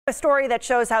A story that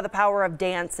shows how the power of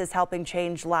dance is helping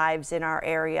change lives in our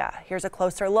area. Here's a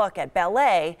closer look at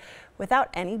ballet without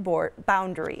any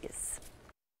boundaries.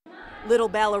 Little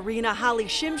ballerina Holly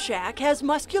Shimshak has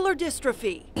muscular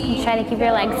dystrophy. You try to keep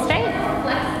your legs straight.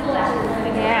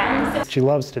 Yeah. She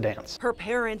loves to dance. Her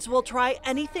parents will try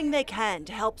anything they can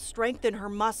to help strengthen her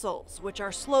muscles, which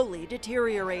are slowly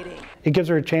deteriorating. It gives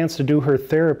her a chance to do her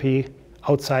therapy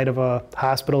outside of a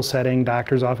hospital setting,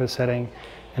 doctor's office setting,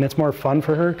 and it's more fun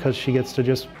for her because she gets to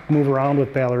just move around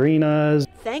with ballerinas.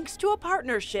 Thanks to a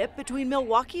partnership between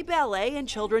Milwaukee Ballet and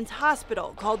Children's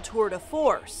Hospital called Tour de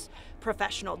Force.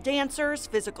 Professional dancers,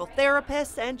 physical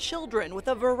therapists, and children with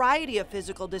a variety of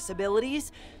physical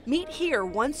disabilities meet here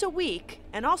once a week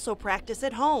and also practice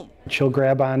at home. She'll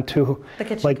grab onto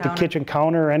the kitchen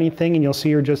counter or anything, and you'll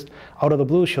see her just out of the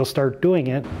blue, she'll start doing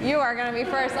it. You are going to be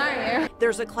first, aren't you?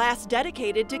 There's a class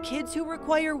dedicated to kids who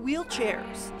require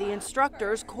wheelchairs. The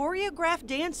instructors choreograph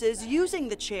dances using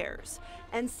the chairs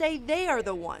and say they are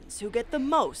the ones who get the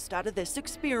most out of this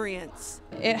experience.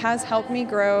 It has helped me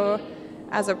grow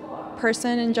as a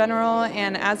person in general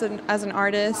and as an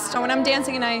artist. When I'm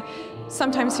dancing and I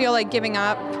sometimes feel like giving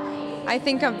up, I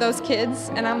think of those kids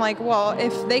and I'm like, well,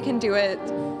 if they can do it,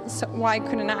 so why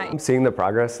couldn't I? Seeing the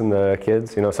progress in the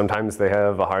kids, sometimes they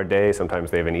have a hard day,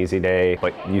 sometimes they have an easy day,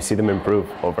 but you see them improve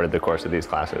over the course of these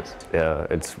classes. Yeah,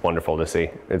 it's wonderful to see.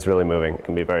 It's really moving. It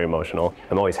can be very emotional.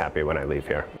 I'm always happy when I leave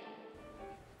here.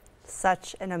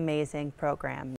 Such an amazing program.